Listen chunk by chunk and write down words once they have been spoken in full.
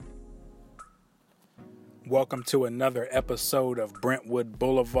Welcome to another episode of Brentwood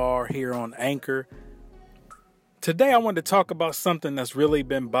Boulevard here on Anchor. Today I wanted to talk about something that's really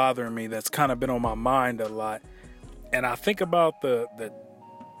been bothering me, that's kind of been on my mind a lot. And I think about the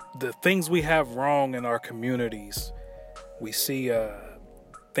things we have wrong in our communities. We see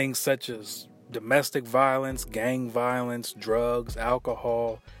things such as domestic violence, gang violence, drugs,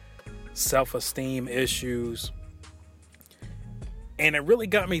 alcohol, self-esteem issues. And it really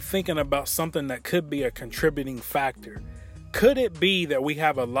got me thinking about something that could be a contributing factor. Could it be that we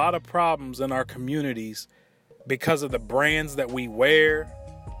have a lot of problems in our communities because of the brands that we wear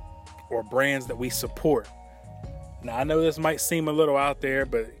or brands that we support? Now, I know this might seem a little out there,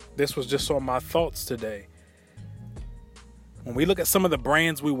 but this was just on my thoughts today. When we look at some of the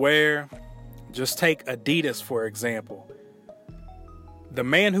brands we wear, just take Adidas, for example. The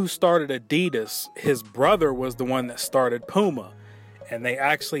man who started Adidas, his brother was the one that started Puma. And they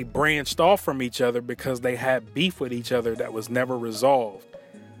actually branched off from each other because they had beef with each other that was never resolved.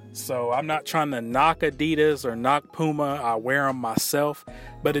 So I'm not trying to knock Adidas or knock Puma. I wear them myself.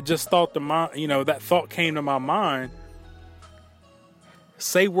 But it just that thought came to my mind.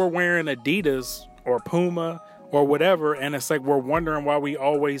 Say we're wearing Adidas or Puma or whatever, and it's like we're wondering why we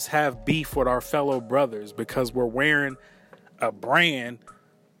always have beef with our fellow brothers because we're wearing a brand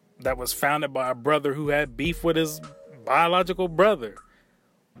that was founded by a brother who had beef with his biological brother.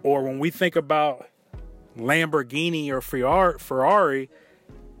 Or when we think about Lamborghini or Ferrari,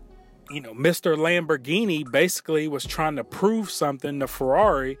 Mr. Lamborghini basically was trying to prove something to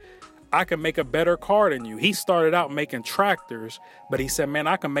Ferrari. I can make a better car than you. He started out making tractors, but he said, man,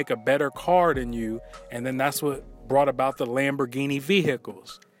 I can make a better car than you. And then that's what brought about the Lamborghini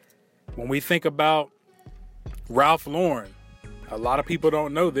vehicles. When we think about Ralph Lauren, a lot of people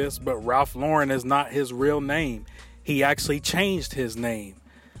don't know this, but Ralph Lauren is not his real name. He actually changed his name.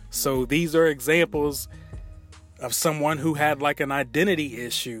 So these are examples of someone who had like an identity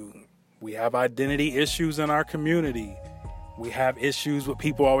issue. We have identity issues in our community. We have issues with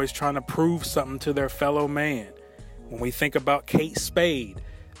people always trying to prove something to their fellow man. When we think about Kate Spade,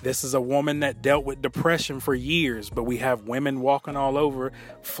 this is a woman that dealt with depression for years, but we have women walking all over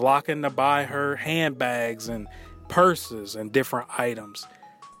flocking to buy her handbags and purses and different items.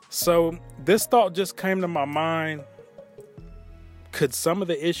 So this thought just came to my mind. Could some of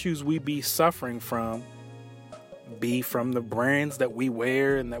the issues we be suffering from be from the brands that we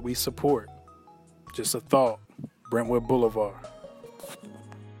wear and that we support? Just a thought. Brentwood Boulevard.